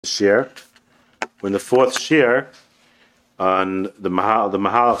Shir. We're in the fourth shir on the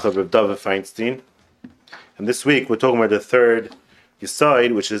Halacha of Rav David Feinstein, and this week we're talking about the third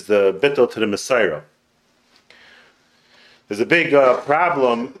Yesod, which is the bittul to the Mesorah. There's a big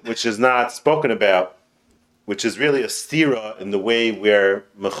problem which is not spoken about, which is really a stira in the way we're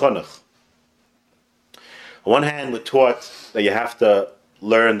mechonech. On one hand, we're taught that you have to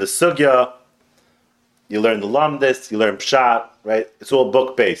learn the sugya, you learn the lamdis, you learn pshat, right? It's all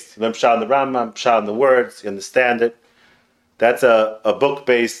book-based. You learn pshat in the Rambam, pshat in the words, you understand it. That's a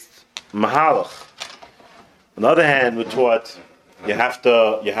book-based mahalach. On the other hand, we're taught you have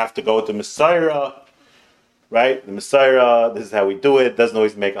to go to Mesorah, right? The Mesorah, this is how we do it. Doesn't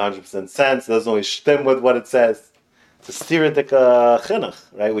always make 100% sense. It doesn't always stem with what it says. It's a stereotypic chinuch,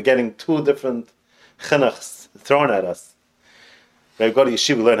 right? We're getting two different chinuchs thrown at us. Right? We go to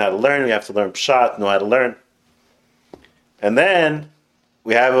yeshiva, we learn how to learn. We have to learn pshat, know how to learn. And then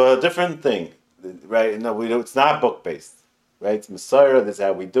we have a different thing, right? No, it's not book based, right? It's Mesorah. This is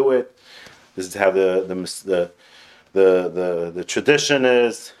how we do it. This is how the tradition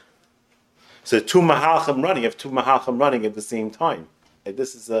is. So two mahalchim running. You have two mahalchim running at the same time. Right?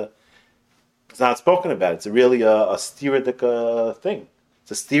 It's not spoken about. It's really a stereotypic thing.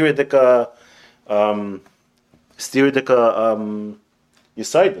 It's a stereotypic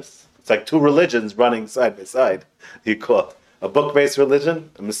Yesodus. It's like two religions running side by side. You call it a book-based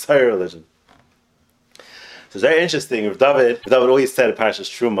religion, a Mesorah religion. So it's very interesting. Rav David always said in Parashas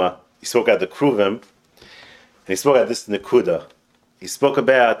Truma, he spoke about the Kruvim, and he spoke about this Nekuda. He spoke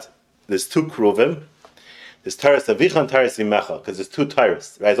about there's two Kruvim, there's Taras Avicha and Taras Imecha, because there's two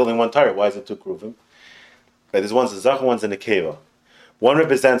Taras, right? There's only one Torah. Why is it two Kruvim? Right? There's one's a Zach, one's a Nekeva. One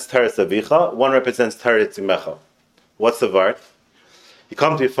represents Taras Avicha, one represents Taras Imecha. What's the Vart? You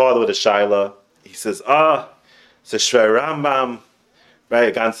come to your father with a shaila. He says, it's a Shver Rambam, right?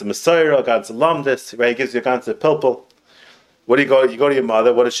 A ganze Mesorah, a ganze Lamdis, right? He gives you a ganze Pilpul. What do you go? You go to your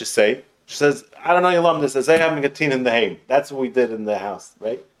mother. What does she say? She says, I don't know your Lamdis. I say having a teen in the haim. That's what we did in the house,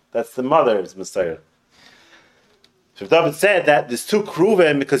 right? That's the mother's Mesorah. So David said that there's two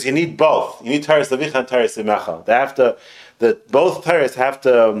kruvim because you need both. You need Taras Avicha and Taras Imecha. Both Taras have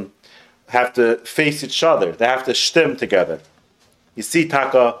to face each other. They have to stem together. You see,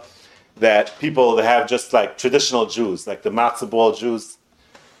 Taka, that people that have just like traditional Jews, like the matzah ball Jews,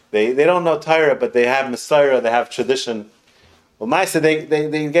 they don't know Torah, but they have Mesorah, they have tradition. Well, Maisa, they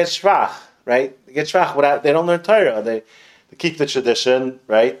get shvach, right? They get shvach without, they don't learn Torah. They keep the tradition,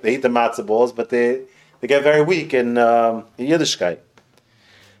 right? They eat the matzah balls, but they get very weak in Yiddishkeit.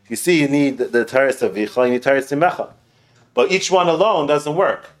 You see, you need the Taras Avicha, you need Taras Imecha. But each one alone doesn't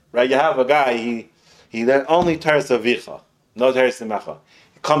work, right? You have a guy, he only Taras Avicha. No Taras Imecha.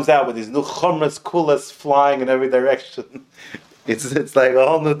 He comes out with these new chumras, kulas flying in every direction. It's like a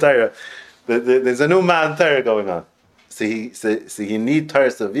whole new Torah. There's a new man Torah going on. So you need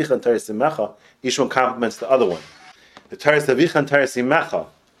Taras Avicha and Taras Imecha. Each one complements the other one. The Taras Avicha and Taras Imecha.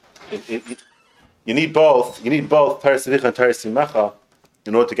 You need both. You need both Taras Avicha and Taras Imecha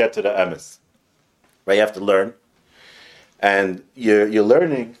in order to get to the emes. Right? You have to learn, and your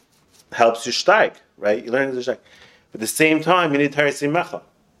learning helps you steig. Right? You're learning to steig. But at the same time, you need Taras Imecha.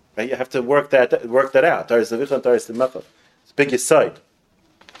 Right? You have to work that out. Taras Avicha and Taras Imecha. It's big aside.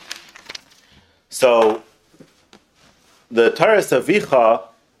 So the Taras Avicha,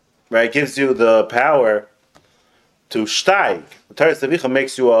 right, gives you the power to steig. The Taras Avicha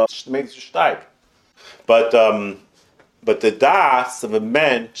makes you steig. But the das of a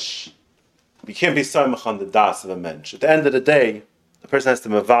mensch, you can't be samach on the das of a mensch. At the end of the day, the person has to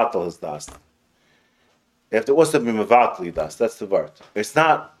mevatel his das. You have to also be mevatel your das. That's the word. It's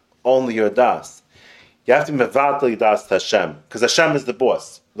not only your das. You have to be mevatel your das to Hashem, because Hashem is the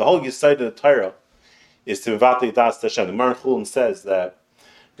boss. The whole Yesod of the Torah is to mevatel your das to Hashem. The Maran Chulin says that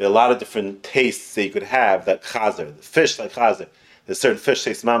there are a lot of different tastes that you could have. That chazer, the fish like chazer. There's certain fish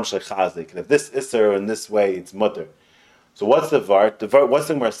tastes mamish like chazer. You can have this iser in this way. It's mutter. So what's the vart? The vart. What's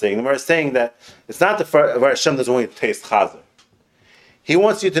the Gemara saying? The Gemara is saying that it's not the vart. Hashem doesn't want you to taste chazer. He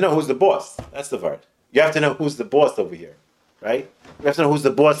wants you to know who's the boss. That's the vart. You have to know who's the boss over here, right? You have to know who's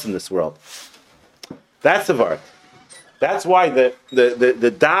the boss in this world. That's the vart. That's why the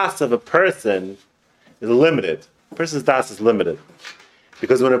das of a person is limited. A person's das is limited.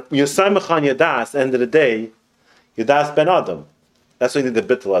 Because when you're samach on your das, at the end of the day, your das ben adam. That's why you need the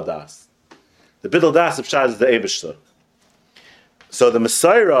bittul das. The bittul das of Shad is the Eibishter. So the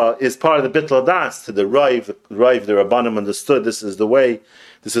Mesorah is part of the bittul das to the Raiv. The Rabbanim understood this is the way.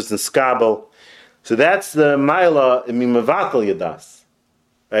 This is in Skabel. So that's the Maila in Mimavatal Yadas.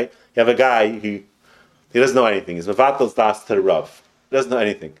 Right? You have a guy, he doesn't know anything. He's Mavatal's das to the Rav. He doesn't know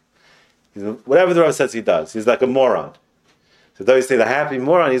anything. Whatever the Rav says, he does. He's like a moron. So though you say the happy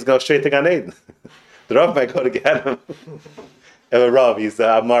moron, he's going straight to Gan Eden. The Rav might go to get him. Have a Rav, he's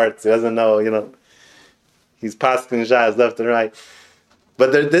a Mart, he doesn't know, he's passing jazz left and right.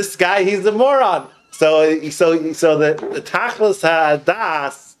 But this guy, he's a moron. So the Tachlis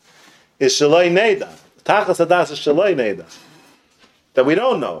HaDas is Shaloi Neda. Tachlis HaDas is Shaloi Neda. That we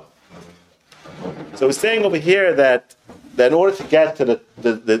don't know. So we're saying over here that in order to get to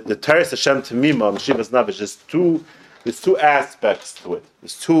the Teres Hashem Tamima, Shivas Navish, there's two aspects to it.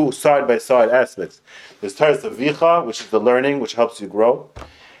 There's two side-by-side aspects. There's Teres Avicha, which is the learning, which helps you grow.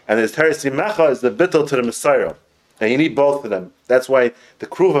 And there's Teres Yimecha, is the bittul to the Mesorah. And you need both of them. That's why the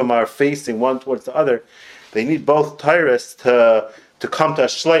Kruvim are facing one towards the other. They need both Teres to come to a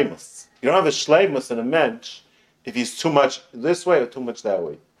Shleimus. You don't have a Shleimus in a mensch if he's too much this way or too much that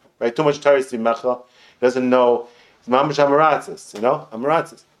way. Right? Too much Teres Yimecha. He doesn't know. It's Mamash Amaratzis,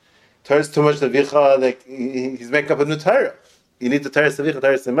 Amaratzis. Teres too much Avicha, like he's making up a new Torah. You need the Teres Avicha,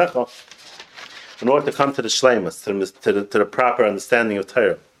 Teres Yimecha, in order to come to the Shleimus, to the proper understanding of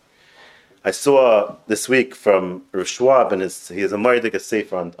Torah. I saw this week from Rav Schwab, and he has a Mardik, a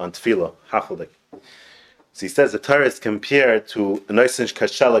Sefer on Tefillah, Hafeldik. So he says the Torah is compared to a Noisin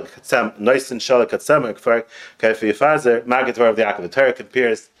Shalak Katzem, Kaifi Fazer, Magat of the Yaakov. The Torah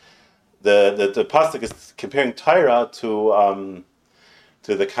compares, the pasuk is comparing Torah to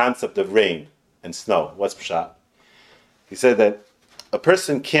the concept of rain and snow. What's Pshat? He said that a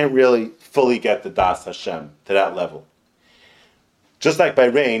person can't really fully get the Das Hashem to that level. Just like by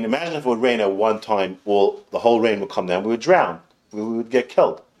rain, imagine if it would rain at one time, the whole rain would come down, we would drown, we would get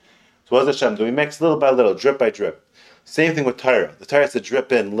killed. So what does Hashem do? He makes little by little, drip by drip. Same thing with Torah. The Torah has to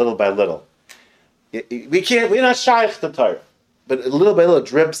drip in little by little. We're not shaykh to Torah, but little by little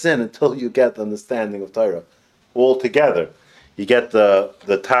drips in until you get the understanding of Torah. All together. You get the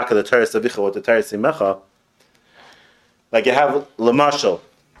talk of the Torah Savicha with the Torah Simecha. Like you have Lamashal.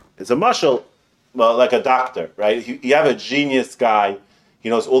 It's a mashal, well, like a doctor, right? You have a genius guy, he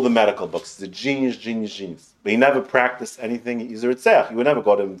knows all the medical books. He's a genius. But he never practiced anything. He's a ritzach. You would never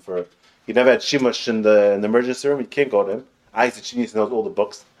go to him he never had shimush in the emergency room. You can't go to him. He's a genius, he knows all the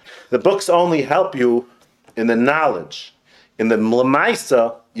books. The books only help you in the knowledge. In the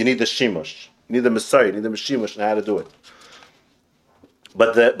Mlamaisa, you need the shimush. You need the Mesorah, you need the shimush and how to do it.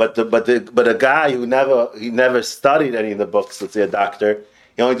 But a guy who never studied any of the books, let's say a doctor,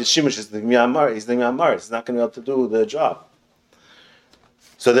 he only did shimush. He's the miyamar. He's not going to be able to do the job.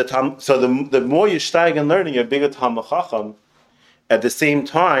 So the more you steig in learning, you're a bigger Talmid Chacham. At the same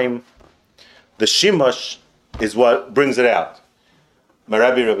time, the shimush is what brings it out. My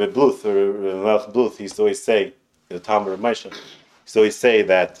Rabbi Bluth, or Melch Bluth, he used to always say, the Talmud of Moshe, he used to always say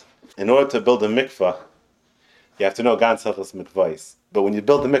that in order to build a mikvah, you have to know Gan Hilchos Mikvahs. But when you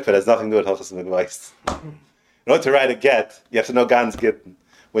build the mikvah, it has nothing to do with Hilchos Mikvahs. In order to write a get, you have to know Gan's Gittin.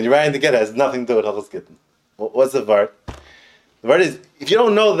 When you're writing the get, it has nothing to do with Hilchos Gittin. What's the vart? The vart is, if you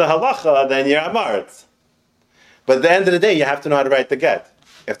don't know the halacha, then you're amaretz. But at the end of the day, you have to know how to write the get.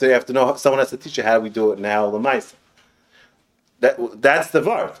 You have to know, someone has to teach you how we do it now, l'maisa. That's the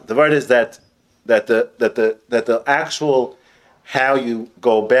vart. The vart is that the actual how you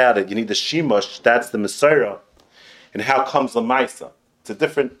go about it, you need the shimush, that's the Mesorah, and how comes the Maisa. It's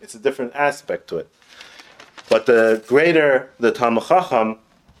a different aspect to it. But the greater the Talmid Chacham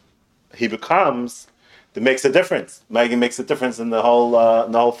he becomes, it makes a difference. It makes a difference in the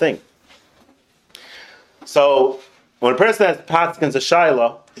whole thing. So when a person has Patkins a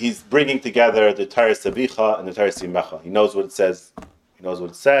Shaila, he's bringing together the Torah Savicha and the Torah Simecha. He knows what it says. He knows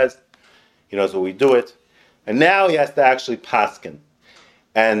what we do it. And now he has to actually paskin.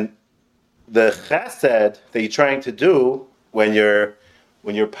 And the chesed that you're trying to do when you're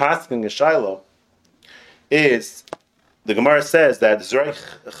paskin a Shiloh is, the Gemara says that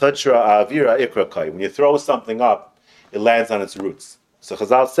when you throw something up, it lands on its roots. So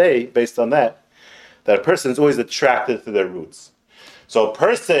Chazal say, based on that a person is always attracted to their roots. So a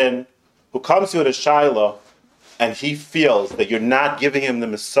person who comes to you at a Shiloh and he feels that you're not giving him the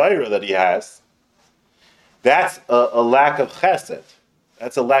Mesorah that he has, that's a lack of chesed.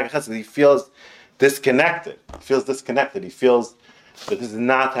 That's a lack of chesed. He feels disconnected. He feels that this is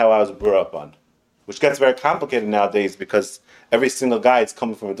not how I was brought up on. Which gets very complicated nowadays because every single guy is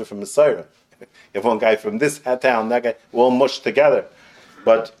coming from a different Mesorah. You have one guy from this town, that guy, we're all mushed together.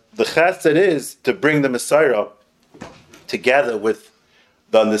 But the chesed is to bring the Mesorah together with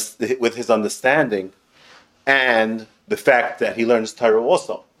his understanding and the fact that he learns Torah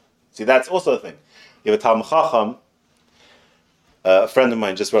also. See, that's also a thing. You have a Talmid Chacham. A friend of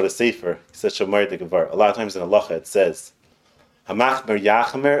mine just wrote a sefer. He said, "Shamar de Gavar." A lot of times in Halacha it says, Hamachmer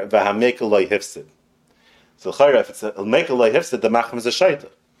yachmer v'hamekel lo hifsid. So if it's a mekel lo hifsid, the machmer is a shaita,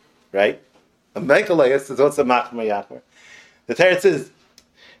 right? A mekel lo hifsid, what's a machmer yachmer? The teretz is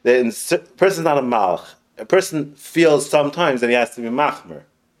that a person's not a malach. A person feels sometimes that he has to be machmer.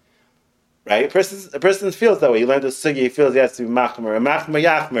 Right? A person feels that way. You learn the sugi, he feels he has to be machmer. A machmer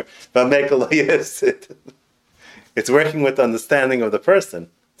yachmer, v'hamekel lo hifsid. It's working with the understanding of the person.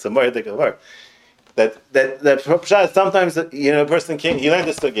 It's a more difficult work. That sometimes a person can't. He learned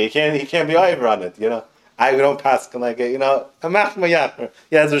this sugi. He can't be over on it. I don't pass like it. A machmer yachmer.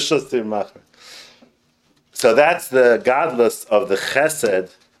 He has rishus to be machmer. So that's the godless of the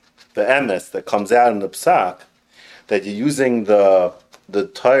chesed, the emes that comes out in the psak, that you're using the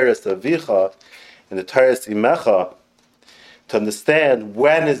Torahs avicha and the Torahs imecha to understand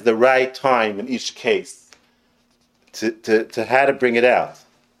when is the right time in each case to how to bring it out.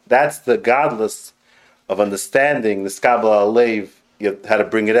 That's the godless of understanding the skabla alev, how to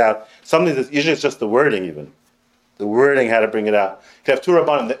bring it out. Something that usually it's just the wording, even the wording, how to bring it out. You have two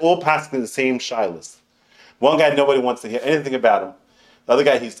rabbanim, they all passing the same shilas. One guy, nobody wants to hear anything about him. The other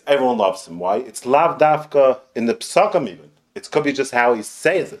guy, everyone loves him. Why? It's lav dafka in the psakam even. It could be just how he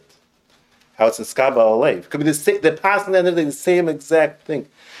says it, how it's in skabla alev. It could be the same. They're passing the same exact thing.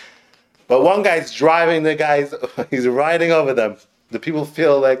 But one guy's driving the guys, he's riding over them. The people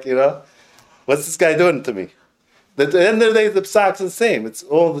feel like, what's this guy doing to me? At the end of the day, the psak's the same. It's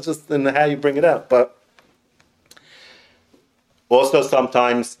all just in how you bring it out. But also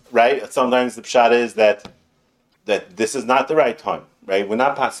sometimes, right? Sometimes the pshat is that this is not the right time, right? We're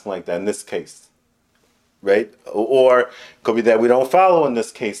not passing like that in this case, right? Or it could be that we don't follow in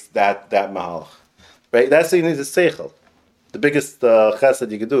this case that mahalach, right? That's what you need to seichel. The biggest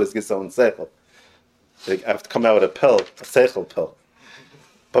chesed you can do is get someone seichel. They have to come out with a pill, a seichel pill.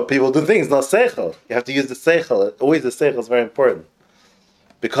 But people do things, not seichel. You have to use the seichel. Always the seichel is very important.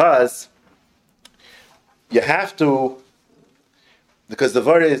 Because you have to, because the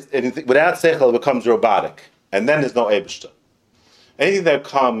word is, without seichel it becomes robotic. And then there's no ebishta. Anything that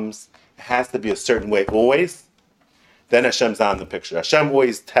comes has to be a certain way always. Then Hashem's not in the picture. Hashem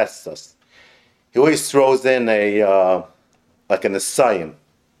always tests us. He always throws in like an assigned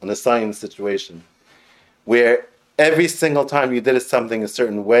situation, where every single time you did something a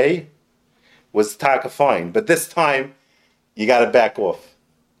certain way was taka fine, but this time you got to back off.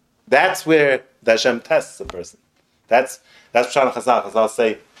 That's where the Hashem tests a person. That's Pshat Chazal. Chazal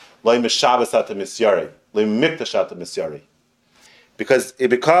say, "Lo mishabes ata misyari, lo mikdash ata misyari," because it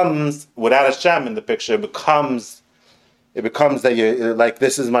becomes, without Hashem in the picture, it becomes that you like,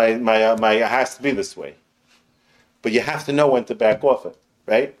 this is my it has to be this way. But you have to know when to back off it,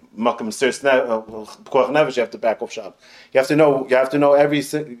 right? Makam sirs nevish, you have to back off shab. You have to know what does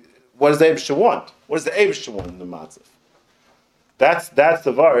the Eibishter want? What does the Eibishter want in the matzav? That's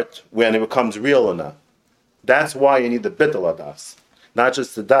the vart when it becomes real or not. That's why you need the bittul adas, not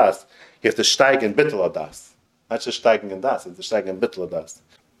just the das. You have to steig in bittul adas, not just steiging in das. It's the steiging in bittul adas.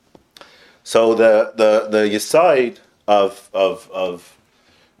 So the yesod of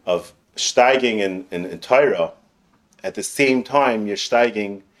steiging in Torah, at the same time you're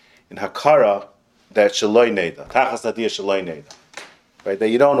steiging in hakara that shaloi neda, tachas nadia shaloi neda, right? That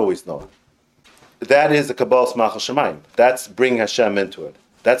you don't always know. That is the kabbalas machal shemayim. That's bringing Hashem into it.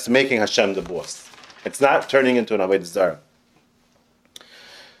 That's making Hashem the boss. It's not turning into an avodah zarah.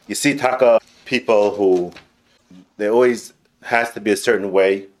 You see taka people who they always has to be a certain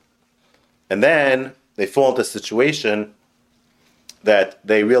way, and then they fall into a situation that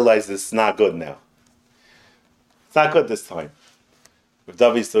they realize it's not good now. It's not good this time. With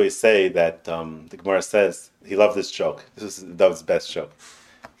David used to always say that the Gemara says, he loved this joke. This is David's best joke.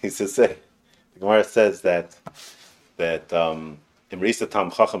 He used to say, the Gemara says that Imrisa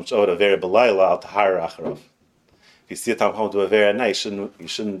tam chacham sh'oda v'era b'layla al tahar acharav. If you see a tam chacham do a v'era at night, you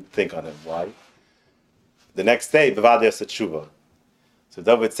shouldn't think on it. Why? The next day, b'vadeh yaseh tshuva. So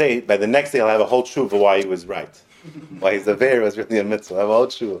David would say, by the next day he'll have a whole tshuva why he was right. Why his avera was really a mitzvah. Have a whole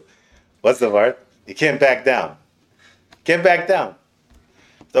tshuva. What's the word? You can't back down. Can't back down.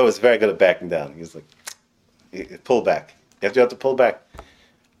 So was very good at backing down. He was like, pull back. You have to pull back.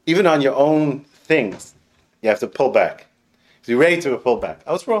 Even on your own things, you have to pull back. If you're ready to pull back.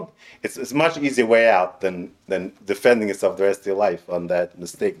 I was wrong. It's a much easier way out than defending yourself the rest of your life on that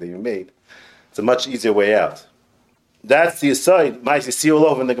mistake that you made. It's a much easier way out. That's the aside. Nice, you see all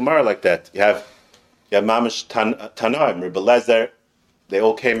over in the Gemara like that. You have Mamish Tanaim, Rebbe Lezer. They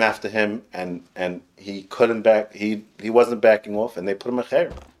all came after him, and he couldn't back. He wasn't backing off, and they put him a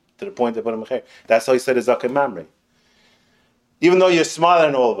cher, to the point they put him a cher. That's how he said Zaken Mamre. Even though you're smarter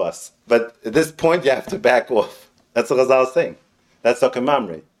than all of us, but at this point you have to back off. That's what Chazal is saying. That's Sokem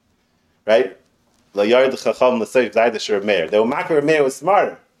Mamre, right? La Yard Chacham L'Seif Daita Shir Meir. The Umakar Meir was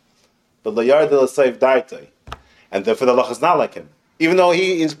smarter, but La Yard L'Seif Daita, and therefore the Halacha is not like him, even though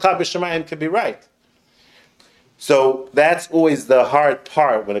he in Klap Shemayim could be right. So that's always the hard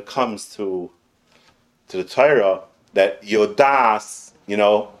part when it comes to the Torah, that Yodas,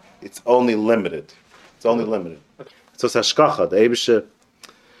 it's only limited. It's only limited. So it's Hashkacha, the Eibusha.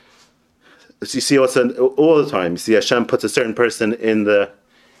 You see what's all the time. You see Hashem puts a certain person in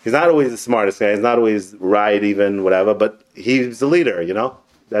he's not always the smartest guy, he's not always right even, whatever, but he's the leader,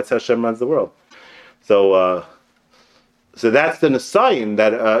 That's how Hashem runs the world. So that's the Nesayim,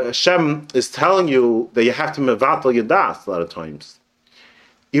 that Hashem is telling you that you have to mevatel your das a lot of times.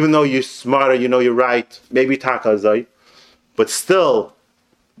 Even though you're smarter, you're right, maybe takazai, but still,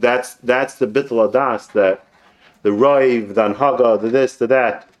 that's the bittul adas, that the roiv, the anhaga, the this, the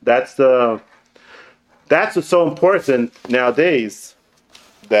that, that's what's so important nowadays,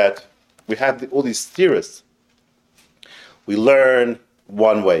 that we have all these theorists. We learn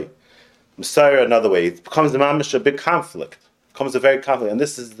one way, Mesorah another way. It becomes a big conflict. It becomes a very conflict, and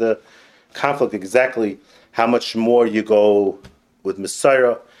this is the conflict exactly. How much more you go with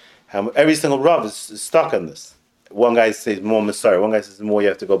Mesorah? Every single Rav is stuck on this. One guy says more Mesorah. One guy says more. You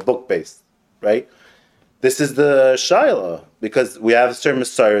have to go book based, right? This is the Shaila, because we have a certain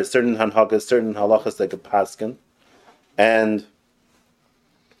Mesorah, certain Hanhagas, certain Halachas like a Paskin, and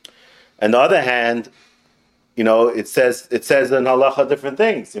on the other hand, it says in Halacha different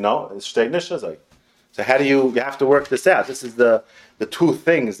things. It's Shtei Nishas. So how do you have to work this out? This is the two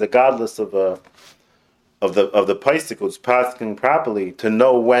things, the godless of the Paisik, who's Paskin properly, to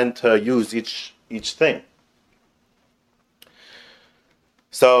know when to use each thing.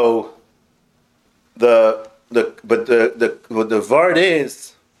 So the vart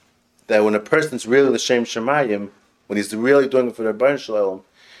is that when a person's really l'shem shemayim, when he's really doing it for the Rebbeinu Shalom,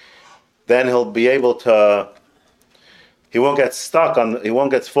 then he'll be able to. He won't get stuck he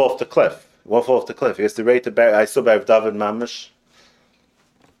won't get fall off the cliff. He won't fall off the cliff. He has to rate the back. I saw by David Mamish.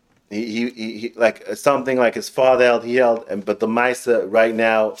 He like something like his father held, but the Maisa right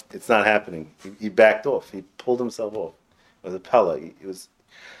now it's not happening. He backed off. He pulled himself off. It was a pella.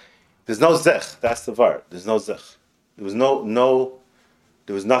 There's no zech. That's the var. There's no zech. There was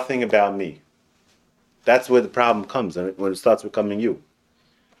There was nothing about me. That's where the problem comes, and when it starts becoming you.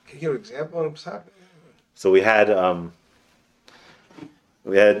 Can you give an example of Pesach? So we had a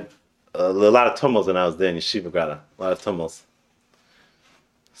lot of tumults when I was there in Yeshiva Grada. A lot of tumults.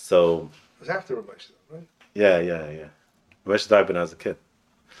 So It was after Rabbi Shlomo, right? Yeah. Rabbi Shlomo died when I was a kid.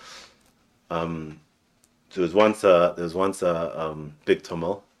 There was once a big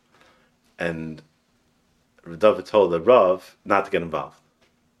tumult, and Rav David told the Rav not to get involved.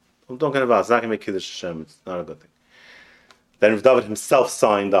 Don't get involved. It's not going to make Kiddush Hashem. It's not a good thing. Then Rav David himself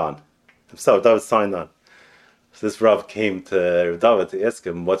signed on. So this Rav came to Rav David to ask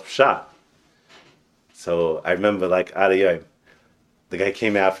him what's Pshat. So I remember the guy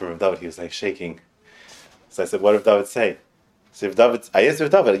came out from Rav David. He was shaking. So I said, "What did Rav David say?" So I asked Rav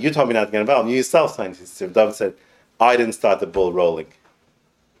David, "You told me not to get involved. You yourself signed." So Rav David said, "I didn't start the bull rolling."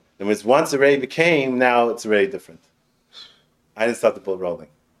 And once it already became, now it's already different. I didn't start the bull rolling.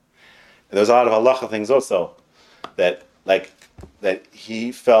 And there was a lot of halacha things also that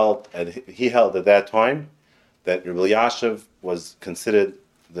he felt and he held at that time that Rabbi Yashiv was considered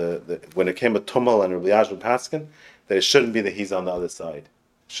when it came a tumult and Rabbi Yashiv Paskin, that it shouldn't be that he's on the other side.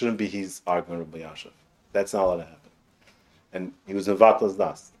 It shouldn't be he's arguing with Rabbi Yashiv. That's not allowed to happen. And he was in Vatlas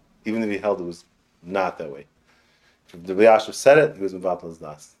Das. Even if he held it was not that way. If Rabbi Yashiv said it, he was in Vatlas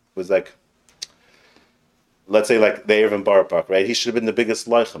Das. It was let's say the Erevin Barapak, right? He should have been the biggest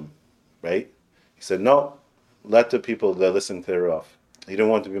leichem, right? He said, no, let the people that listen to the Rav. He didn't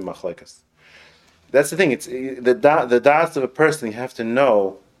want to be machlekas. That's the thing. It's the das of a person. You have to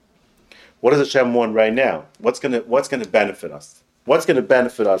know what does Hashem want right now. What's going to benefit us? What's going to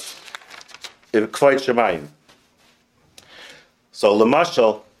benefit us in Kvayt Shemayim? So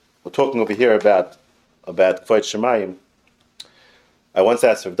Lamashal, we're talking over here about Kvayt Shemayim. I once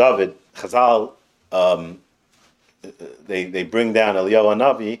asked Rav David, Chazal, they bring down Eliyahu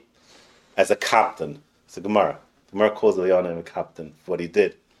Hanavi as a captain. It's a Gemara. The Gemara calls Eliyahu Hanavi a captain for what he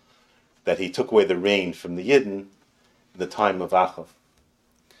did. That he took away the rain from the Yidden in the time of Achav.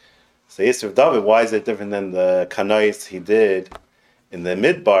 So yes, Rav David, why is it different than the Kanais he did in the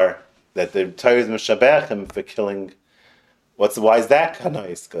Midbar, that the Torah is Meshabech him for killing? Why is that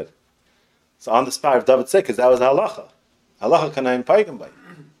Kanais good? So on the spot, Rav David said, because that was Halacha. Halacha Kanaim Paigam by.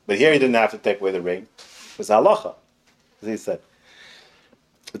 But here he didn't have to take away the rain. It was Halacha, as he said.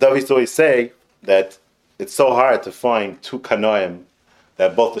 Rav David used to always say that it's so hard to find two kanoim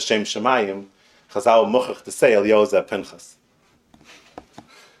that both the Shem Shemayim, Chazal Muchach to say Eliezer Pinchas.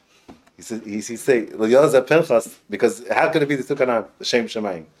 He say Eliezer Pinchas because how could it be the two kanoim, the Shem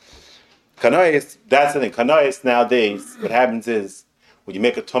Shemayim? Kanois, that's the thing. Kanois nowadays, what happens is when you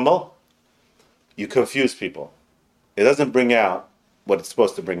make a tumult, you confuse people. It doesn't bring out what it's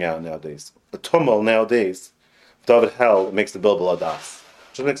supposed to bring out nowadays. A tumult nowadays, David held, it makes the Bilbul Adas.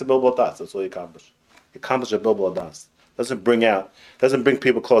 Just makes a Bilbul Adas. That's all you accomplish. You accomplish a Bilbul Adas. Doesn't bring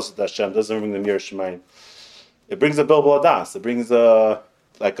people closer to Hashem. Doesn't bring them near Shemayim. It brings a Bilbul Adas. It brings a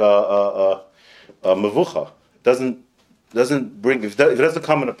mevucha. It doesn't bring. If it doesn't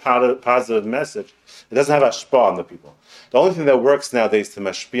come in a positive message, it doesn't have hashpah on the people. The only thing that works nowadays to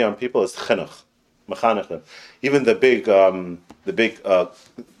mashpia on people is chinuch, mechanech them. Even the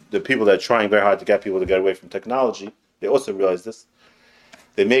people that are trying very hard to get people to get away from technology, they also realize this.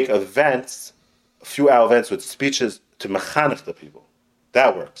 They make events, a few hour events with speeches to mechanech the people.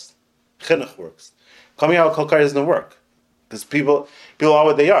 That works. Chinuch works. Coming out with Kol Kar doesn't work because people are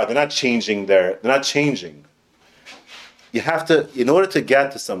what they are. They're not changing. They're not changing. You have to, in order to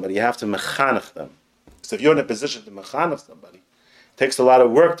get to somebody, you have to mechanech them. So if you're in a position to mechanech somebody, it takes a lot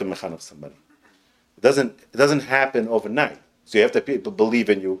of work to mechanech somebody. It doesn't happen overnight. So you have to people believe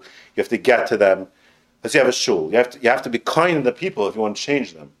in you. You have to get to them. Let's say you have a shul. You have to be kind to the people if you want to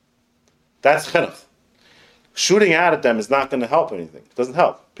change them. That's chinuch. Shooting out at them is not going to help anything. It doesn't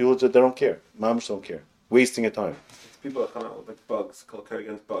help. People just, they don't care. Mamish don't care. Wasting your time. It's people that come out with like bugs, Kol Kar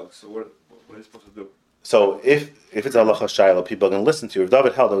against bugs. So what are you supposed to do? So if it's Halacha Shiloh, people are going to listen to you. If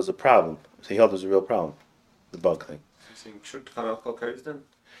David held there was a problem, so he held there was a real problem, the bug thing. You're saying should come out Kol Kar then?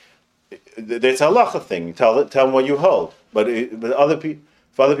 It's a Halacha thing. You tell them what you hold. But if other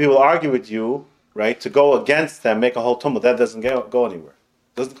people argue with you, right, to go against them, make a whole tumult, that doesn't go anywhere.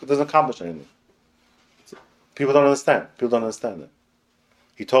 Doesn't accomplish anything. People don't understand. People don't understand that.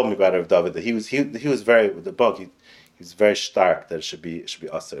 He told me about it, David, that he was very with the bug. He was very stark that it should be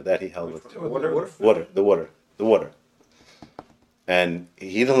usher. That he held with the water. And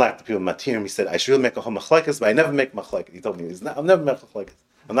he didn't like the people matirim. He said, I should make a whole machlekes, but I never make machlekes. He told me, I'll never make machlekes.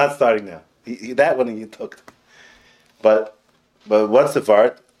 I'm not starting now. That one he took. But what's the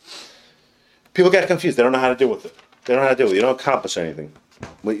part? People get confused. They don't know how to deal with it. You don't accomplish anything.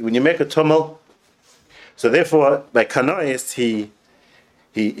 When you make a tumult, so therefore, by Kanais, he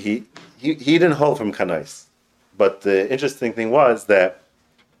didn't hold from Kanais. But the interesting thing was that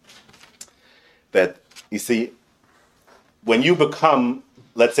you see, when you become,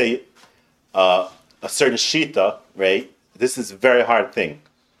 let's say, a certain shita, right? This is a very hard thing.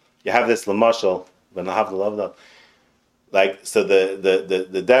 You have this lamashal, like so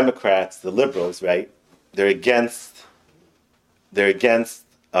the Democrats, the liberals, right? They're against. They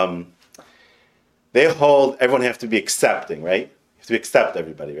hold everyone have to be accepting, right? You have to accept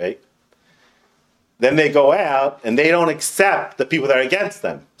everybody, right? Then they go out and they don't accept the people that are against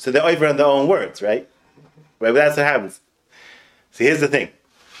them. So they're over in their own words, right? Right, but that's what happens. See, here's the thing.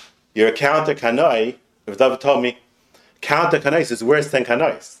 You're a counter kanoi. If David told me, counter kanoi is worse than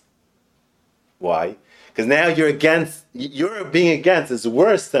kanoi. Why? Because now you're being against is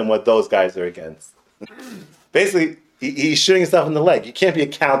worse than what those guys are against. Basically, he's shooting himself in the leg. You can't be a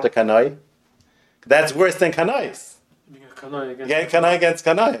counter kanoi. That's worse than kanoi. Being a kanoi against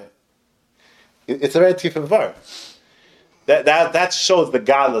kanoi. It's a very different var. That shows the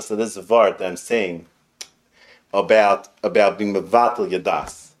godless of this var that I'm saying about being mevatel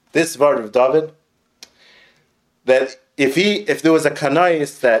yadas. This var of David, that if there was a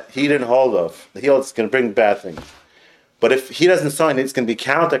kanais that he didn't hold of, it's going to bring bad things. But if he doesn't sign it, it's going to be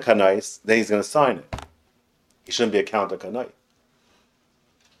counter kanais. Then he's going to sign it. He shouldn't be a counter kanai.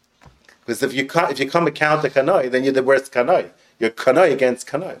 Because if you come a counter kanai, then you're the worst kanai. You're kanai against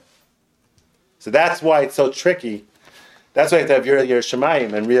kanai. So that's why it's so tricky. That's why you have to have your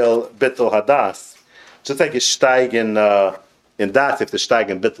Shemayim and real Bittul Hadas. Just like you steig in Das, you have to steig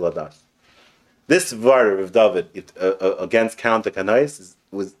in Bittul Hadas. This var of David against counter Kanais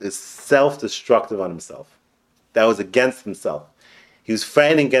is self-destructive on himself. That was against himself. He was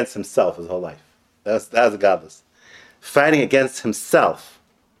fighting against himself his whole life. That was godless. Fighting against himself.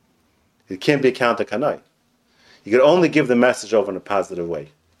 It can't be a counter Kanai. You can only give the message over in a positive way.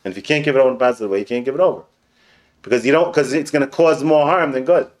 And if you can't give it over in a positive way, you can't give it over. Because it's going to cause more harm than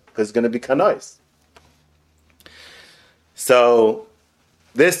good. Because it's going to be kanais. So,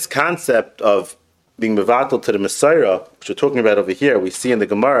 this concept of being mevatel to the Mesorah, which we're talking about over here, we see in the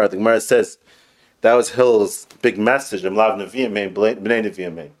Gemara says, that was Hill's big message, Lav Nevi'im Heim, B'nai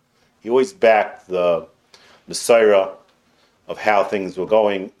Nevi'im Heim. He always backed the Mesorah of how things were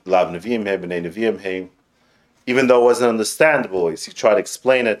going, Lav Nevi'im Heim, B'nai Nevi'im Heim. even though it wasn't understandable. He tried to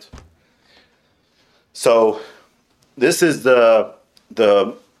explain it. So this is the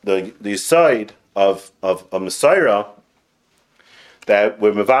side of Mesorah, that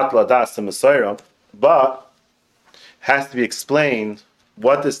we're mevatla das to Mesorah, but has to be explained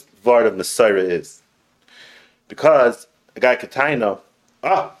what this word of Mesorah is, because a guy could know,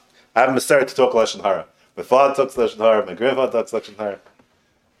 I have Mesorah to talk lashon hara. My father talks lashon hara. My grandfather talks lashon hara.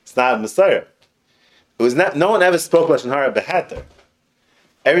 It's not Mesorah. It was not. No one ever spoke lashon hara behater.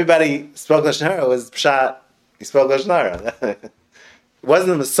 Everybody spoke lashon hara was pshat. He spoke lashon hara. It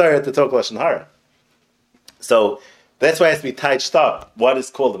wasn't a Mesorah to talk lashon hara. So that's why it has to be touched up. What is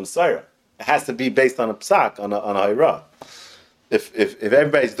called a Mesorah? It has to be based on a psak, on a hayra. If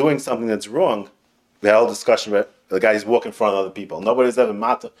everybody's doing something that's wrong, we had a whole discussion about the guy's walking in front of other people. Nobody's ever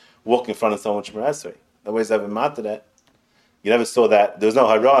mata walking in front of someone Shemar Esrei. Nobody's ever mata that. You never saw that. There was no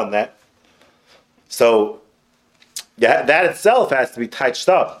hayra on that. So yeah, that itself has to be touched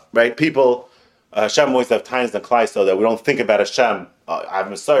up, right? People, Hashem always have times in the Klai so that we don't think about Hashem. I have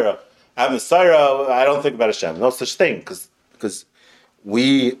Mesorah. I don't think about Hashem. No such thing, because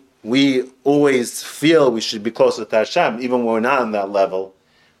we always feel we should be closer to Hashem, even when we're not on that level,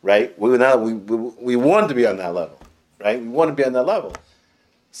 right? We want to be on that level, right? We want to be on that level.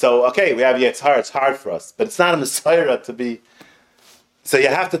 So, okay, we have Yetzirah, it's hard for us, but it's not a Mesorah to be. So you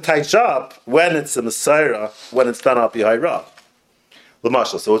have to touch up when it's a Mesorah, when it's done up Yahira.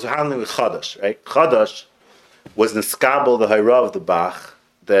 L'mashal, so it's handling with Chadash, right? Chadash was Niskabel, the Hayra of the Bach,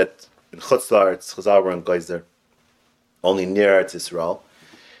 that in Chutz La'aretz, Chazar and Geyser, only near Eretz Yisrael.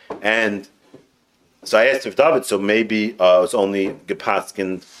 And so I asked Rav David, so maybe it was only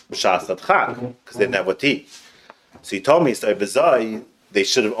Gepaskin Shas Adchak, because they didn't have what to eat. So he told me, so Bezai, they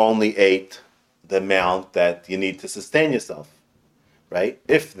should have only ate the amount that you need to sustain yourself, right?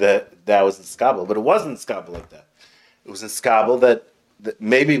 If that was in Skabel, but it wasn't in Skabel like that. It was in Skabel that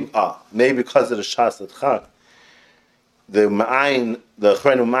maybe because of the Shas Adchak, the Chrenu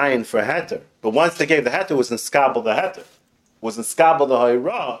Ma'ayin for Heter. But once they gave the Heter, it was in Skabel the Heter. Was in Skabel the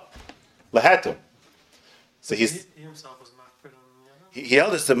Hayra, Leheter. So he himself was machmer. He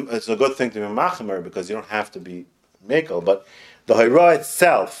held it's a good thing to be machmer because you don't have to be mekel. But the Hayra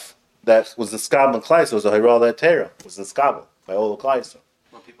itself, that was in Skabel and Klaiso, was the Hayra Lehetera, was in Skabel by all the Klaiso.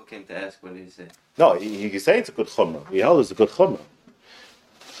 Well, people came to ask, what did he say? No, he say it's a good chumrah. He held it's a good chumrah.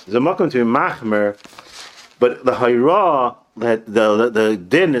 There's a makom to be machmer, but the Hayra, the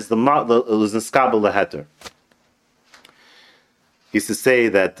din is it was in Skabel Leheter. He used to say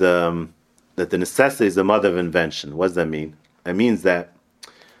that the necessity is the mother of invention. What does that mean? It means that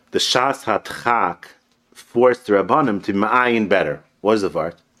the Shas HaTchak forced the Rabbanim to ma'ayin better. What is the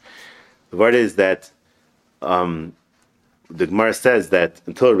word? The word is that the Gemara says that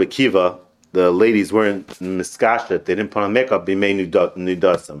until Rekiva, the ladies weren't miskashet, they didn't put on makeup, be made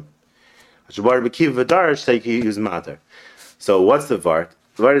nudasam. Shabar Rekiva Darish, say he was matter. So what's the word?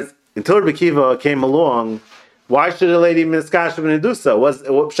 The word is, until Rekiva came along, why should a lady miskashet v'nedusa?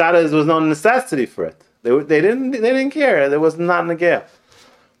 Pshata was no necessity for it. They didn't care. There was not a gap.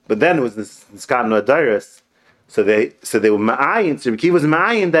 But then it was this Niskat Adaris. So they were ma'ayin. So Rekiva was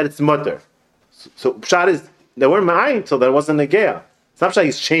ma'ayin that it's mutter. So pshat is they weren't ma'ayin until there wasn't a gap. It's not pshat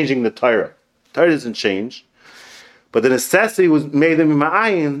he's changing the Torah. Torah doesn't change, but the necessity was made them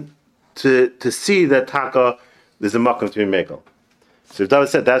ma'ayin to see that taka there's a makom to be mekel. So if David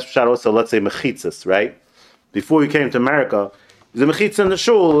said that's pshat also, let's say mechitzas, right? Before he came to America, there's a mechitza in the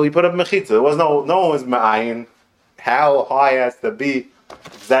shul. He put up mechitza. There was no one was ma'ayin. How high has to be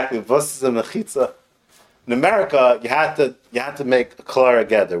exactly? What's a mechitza? In America, you had to make a clear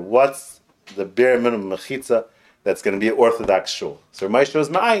together. What's the bare minimum mechitza that's going to be an Orthodox shul? So Moshe was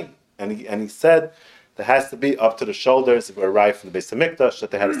ma'ayin, and he said there has to be up to the shoulders. If we arrived from the Beis Hamikdash,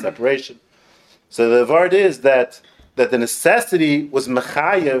 that they had a separation. So the word is that the necessity was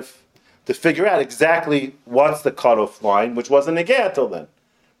mechayev to figure out exactly what's the cutoff line, which wasn't a negeh till then.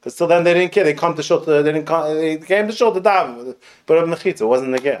 Because till then they didn't care. They came to shul to daven, but up mechitza, it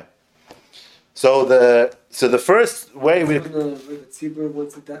wasn't a negeh. So the first way the tzibur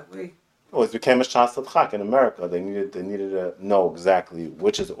wants it that way. Oh, it became a shas chak in America. They needed to know exactly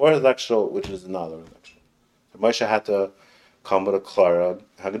which is Orthodox shul, which is not Orthodox shul. So Moshe had to come with a clear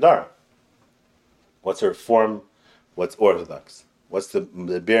haggadah. What's a reform? What's Orthodox? What's the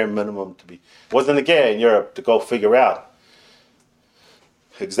bare minimum to be? It wasn't a gay in Europe to go figure out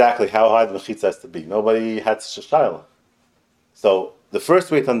exactly how high the mechitza has to be. Nobody had such a shayla. So the first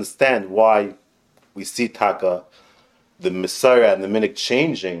way to understand why we see taka, the Mesorah and the minhag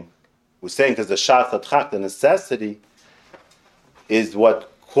changing, we're saying because the shas hatchak, the necessity, is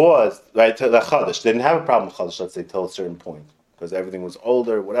what caused, right, to the Chadash. They didn't have a problem with Chadash, let's say, till a certain point, because everything was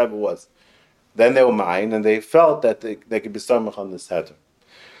older, whatever it was. Then they were mine, and they felt that they could be samach on this heter.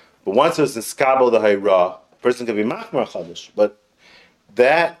 But once it was in skabel the hayra, a person could be machmar Chadash. But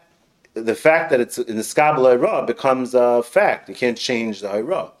the fact that it's in the skabel hayra becomes a fact. You can't change the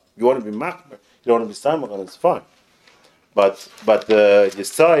hayra. You want to be machmar, you don't want to be samach on, it's fine. But the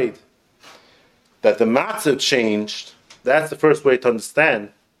Yesod, that the matzah changed, that's the first way to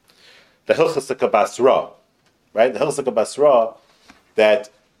understand the Hilchas Basra, right? The Hilchas Basra, that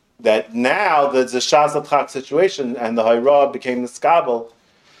now there's a Shas Atchak situation and the Hayra became the Skabel,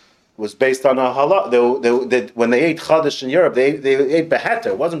 was based on a Halacha. They, when they ate Chadash in Europe, they ate Beheter.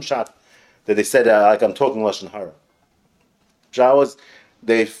 It wasn't Pshat that they said, like I'm talking Lashon Hara. Pshat was,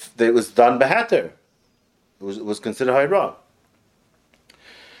 it was done Beheter. It was considered Hayra.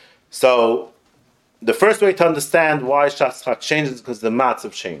 So, the first way to understand why Shas Atchak changes is because the mats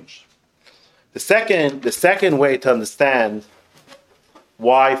have changed. The second way to understand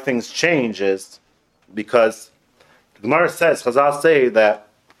why things change is because the Gemara says, Chazal say that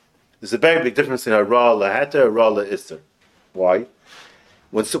there's a very big difference in a Ra Laheter and a Ra La'isr. Why?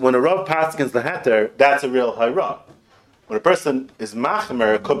 When a Rav passes against Laheter, that's a real Hayra. When a person is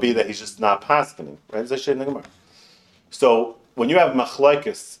Machmer, it could be that he's just not passing, right? It's a in the Gemara. So when you have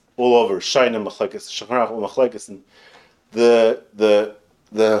Machlaikis all over, Shainim Machlaikis, Shacharach Machlaikis, and the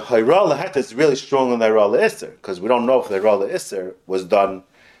Hayra Laheter is really stronger than the Hayra La'isr, because we don't know if the Hayra La'isr was done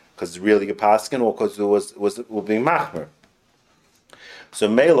because it's really a paskin or because it was being Machmer. So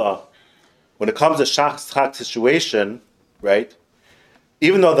Mela, when it comes to Shach situation, right,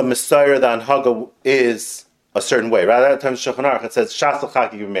 even though the Mesorah, the Anhaga is a certain way, right? At that time, Shulchan Aruch, it says Shas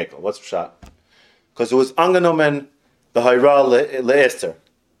l'chaki v'mekel. What's Pshat? Because it was Anganomen the Hayra le'ester.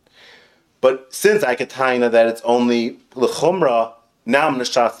 But since I could taina that it's only l'chumra, now I'm in a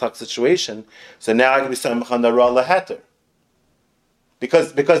Shas l'chak situation, so now I can be samach on the Hayra le'heter.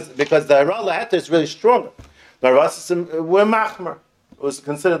 Because the Hayra le'heter is really stronger. The Hayra we're machmer. It was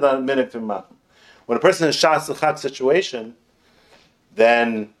considered a minute to machmer. When a person is in a Shas l'chak situation,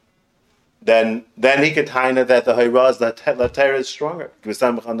 then he could taina that the Hayra Latera is stronger.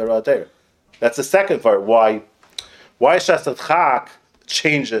 That's the second part. Why Shas Atchak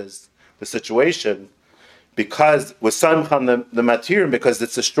changes the situation, because with Samchan the Matir, because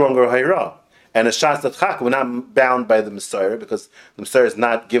it's a stronger Hayra. And a Shas Atchak, we're not bound by the Mesorah, because the Mesorah is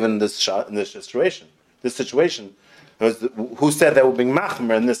not given this shot in this situation. This situation, who said that we're being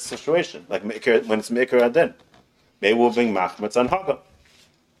machmer in this situation? Like when it's Meikar Adin. Maybe we'll bring machmer, it's Anhaga.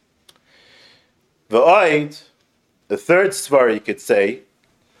 The third svar you could say,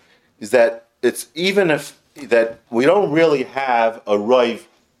 is that it's even if that we don't really have a Raiv,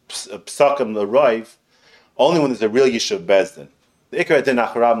 a Psakim the Raiv, only when there's a real Yishuv Bezdin. The Ikar Adin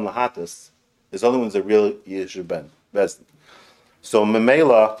Acharab Lahatas is only when there's a real Yishuv Bezdin. So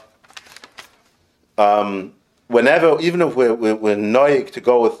Memela, whenever, even if we're noyik to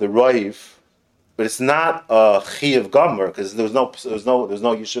go with the Raiv, but it's not a Chi of Gomer, because there's no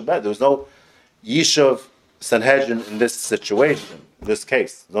Yishuv Bezdin, there was no Yishuv Sanhedrin in this situation, in this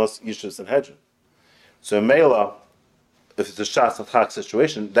case, no Yishuv Sanhedrin. So in Mela, if it's a Shas Atchak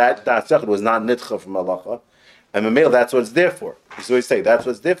situation, that Yachid was not Nitcha from Halacha, and in Mela, that's what it's there for. That's what we say, that's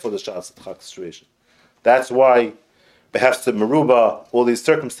what it's there for, the Shas Atchak situation. That's why Behefta Meruba, all these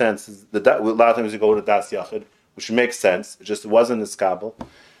circumstances, a lot of times you go to Das Yachid, which makes sense, it wasn't Niskabel,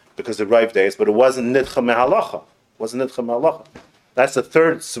 because of Rive days, but it wasn't Nitcha Mehalacha. That's the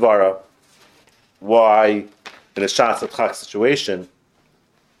third Svara, why in a Shas Atchak situation.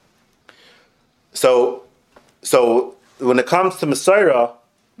 So when it comes to Mesorah,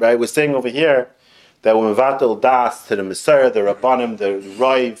 right, we're saying over here that when Mevatel Das to the Mesorah, the Rabbanim, the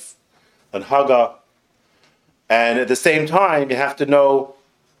Rive, and Haga, and at the same time you have to know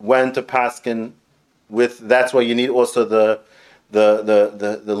when to paskin with. That's why you need also the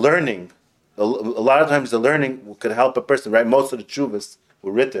learning. A lot of times the learning could help a person, right? Most of the tshuvas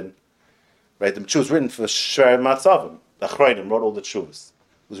were written. Right, the tshuvas written for Shver Matzavim. The Achrayim wrote all the tshuvas.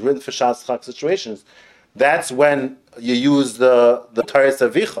 It was written for Shas Chak situations. That's when you use the Taris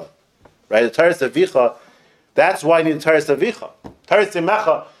Avicha, right? The Taris Avicha. That's why you need the Taris Avicha. Taris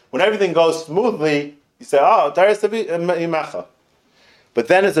Imecha. When everything goes smoothly, you say, "Oh, Taris Imecha." But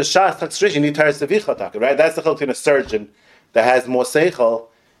then, as a Shas Chak situation, you need Taris Avicha, right? That's the chiluk in a surgeon that has more seichel.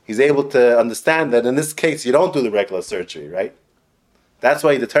 He's able to understand that in this case, you don't do the regular surgery, right? That's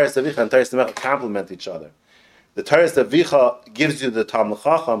why the Taris Avicha and Taris Avicha complement each other. The Taris Avicha gives you the Talmud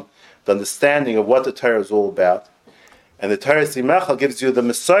Chacham, the understanding of what the Torah is all about, and the Taris Avicha gives you the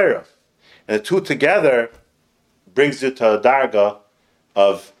Mesorah, and the two together brings you to a darga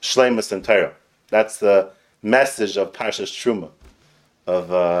of Shleimus and Torah. That's the message of Parshas Truma,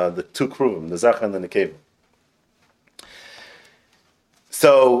 of the two Kruvim, the Zachan and the Nekeva.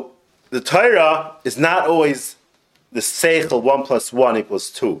 So the Torah is not always the Seichel 1 + 1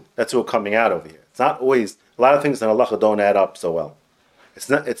 = 2. That's what we're coming out over here. It's not always, a lot of things in Halacha don't add up so well.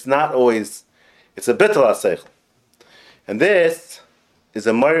 It's not always, it's a bittul Seichel. And this is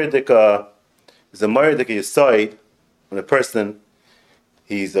a Moridika Yisoid, when a person,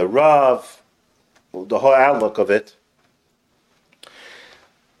 he's a Rav, the whole outlook of it.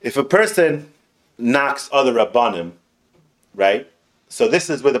 If a person knocks other Rabbanim, right? So this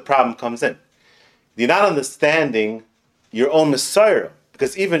is where the problem comes in. You're not understanding your own Mesorah,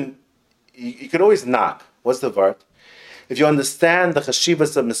 because even, you could always knock. What's the word? If you understand the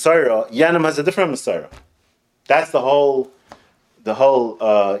Chashivas of Mesorah, Yanim has a different Mesorah. That's the whole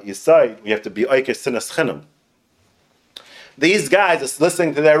Yisai. We have to be Oiker Sinas Chinam. These guys are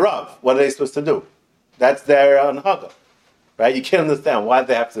listening to their Rav. What are they supposed to do? That's their Anhaga. Right? You can't understand why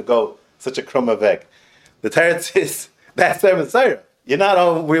they have to go such a krumavek. The Teretz is, that's their Mesorah. You're not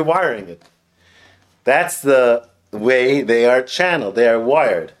rewiring it. That's the way they are channeled, they are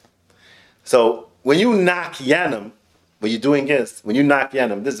wired. So when you knock Yanim, what you're doing is, when you knock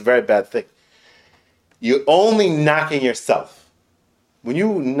Yanim, this is a very bad thing. You're only knocking yourself. When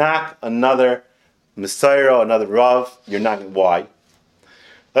you knock another Mesorah, another Rav, you're knocking. Why?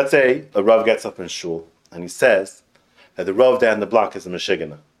 Let's say a Rav gets up in shul and he says that the Rav down the block is a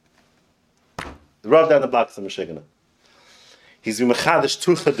Meshigana. The Rav down the block is a Meshigana. He's been mechadish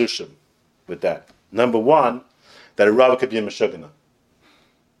 2 chadushim with that. Number one, that a Rav could be a Meshugana.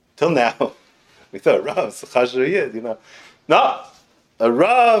 Till now, we thought Rav is a Chashur Yid, No, a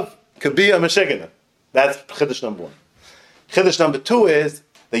Rav could be a Meshugana. That's chiddush number one. Chiddush number two is,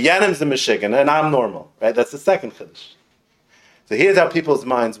 the Yanim's a Meshugana and I'm normal, right? That's the second chiddush. So here's how people's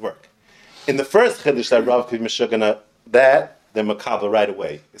minds work. In the first chiddush that Rav could be Meshugana, that, they're makabel right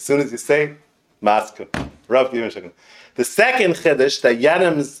away. As soon as you say, Maska, Rav could be Meshugana. The second chiddush, that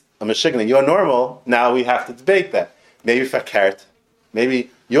Yanim's a Meshugana, you're normal, now we have to debate that. Maybe fakert, maybe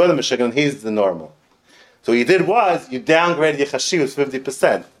you're the Meshugana and he's the normal. So what you did was, you downgraded your chashivas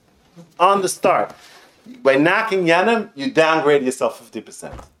 50%. On the start. By knocking Yanim, you downgrade yourself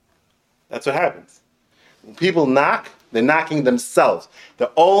 50%. That's what happens. When people knock, they're knocking themselves.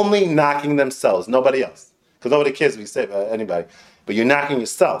 They're only knocking themselves, nobody else. Because nobody cares what you say about anybody. But you're knocking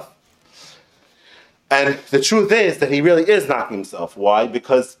yourself. And the truth is that he really is knocking himself. Why?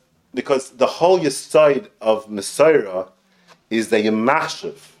 Because the whole yesod of Mesorah is the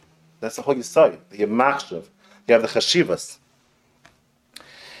yemachshav. That's the whole yesod, the yemachshav. You have the chashivas.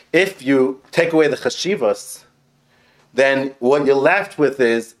 If you take away the chashivas, then what you're left with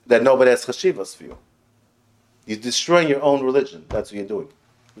is that nobody has chashivas for you. You're destroying your own religion. That's what you're doing.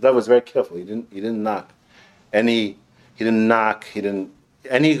 That was very careful. He didn't knock any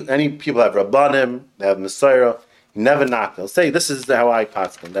people have Rabbanim, they have Mesorah. He never knocked. They'll say, this is how I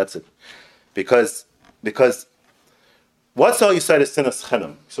pass them. That's it. Because what's all you said is sinas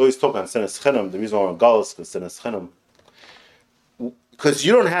chinam. So always talk about sinas chinam. The reason why we're in Galus is sinas chinam. Because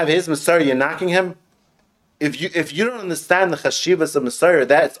you don't have his Mesorah, you're knocking him. If you don't understand the chashivas of Mesorah,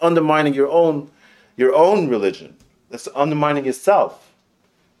 that's undermining your own religion. That's undermining yourself,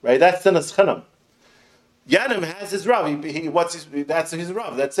 right? That's sinas chinam. Yanim has his Rav. That's his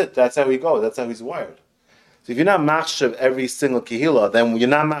Rav. That's it. That's how he goes. That's how he's wired. So if you're not machshav every single kehila, then you're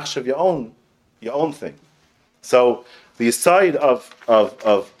not machshav your own thing. So the aside of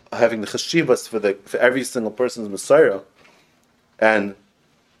having the chashivas for every single person's Mesorah, and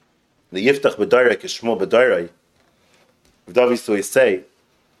the yiftach b'dairei kishmo b'dairei, David used to always say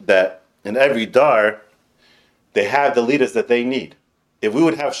that in every dar they have the leaders that they need. If we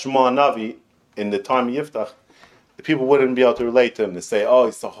would have Shmuel Navi in the time of Yiftach, the people wouldn't be able to relate to him. They say, oh,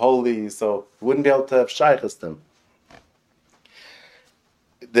 he's so holy, so wouldn't be able to have shaykhs to him.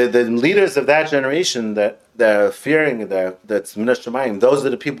 The leaders of that generation that they're fearing, that's Minash Shamayim, those are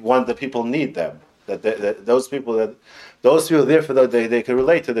the people, the people need them. Those people therefore they can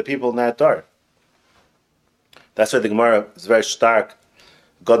relate to the people in that dar. That's why the Gemara is very stark.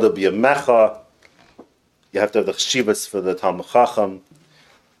 God will be a mecha. You have to have the chshivas for the Talmud Chacham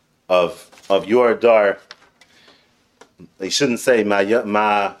of your dar. They shouldn't say ma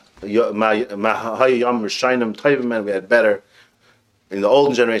hayayam rishayim toivim. We had better. In the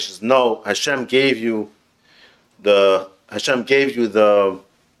olden generations, no. Hashem gave you the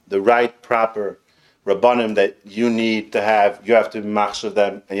right proper rabbanim that you need to have. You have to machshav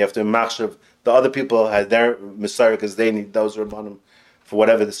them, and you have to machshav the other people has their Mesorah because they need those rabbanim for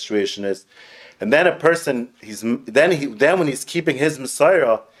whatever the situation is. And then a person, then when he's keeping his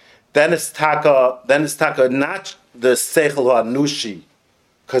Mesorah, then it's taka not the seichel hanushi,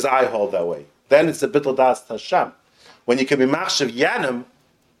 because I hold that way. Then it's a bittul das Hashem. When you can be machshav yanim,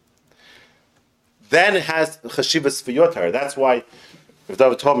 then it has chashivas for yotar. That's why, if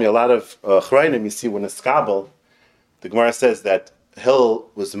David told me, a lot of chrayim, you see when it's skabel, the Gemara says that Hill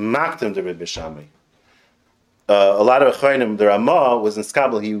was makdim to Rid B'Shamai. A lot of chrayim, the Ramah was in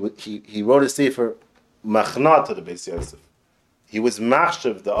skabel. He wrote a sefer machna to the Beis Yosef. He was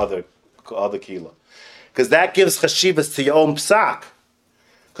machshav the other kila, because that gives chashivas to your own psak.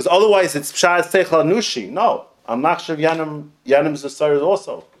 Because otherwise it's pshas seichel anushi. No, I'm machshav yanim zasaras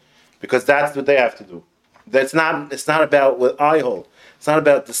also, because that's what they have to do. It's not about what I hold. It's not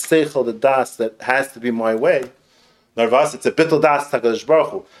about the seichel, the das that has to be my way. Narvas, it's a bittul das HaKadosh Baruch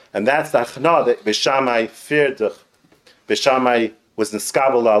Hu, and that's the achna that Beishamai feared. Beishamai was in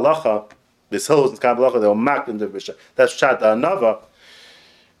skabel halacha. This hill was in skabel halacha. They were maked in the Beishamai. That's shat anava.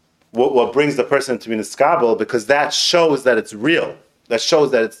 What brings the person to be in skabel, because that shows that it's real. That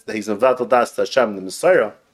shows that he's in vatal das Hashem the Mesorah.